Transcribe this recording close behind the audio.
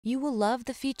You will love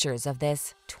the features of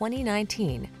this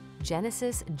 2019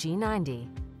 Genesis G90.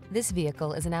 This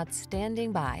vehicle is an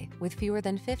outstanding buy with fewer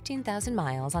than 15,000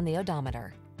 miles on the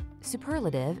odometer.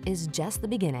 Superlative is just the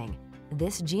beginning.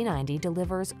 This G90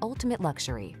 delivers ultimate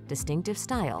luxury, distinctive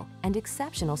style, and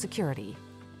exceptional security.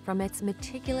 From its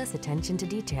meticulous attention to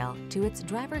detail to its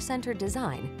driver-centered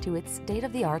design to its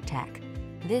state-of-the-art tech,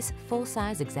 this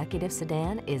full-size executive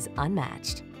sedan is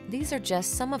unmatched. These are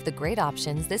just some of the great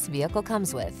options this vehicle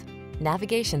comes with: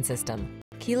 navigation system,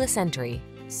 keyless entry,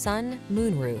 sun,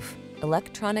 moonroof,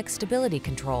 electronic stability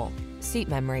control, seat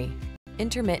memory,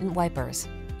 intermittent wipers,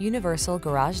 universal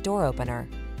garage door opener,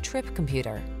 trip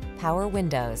computer, power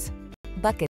windows, bucket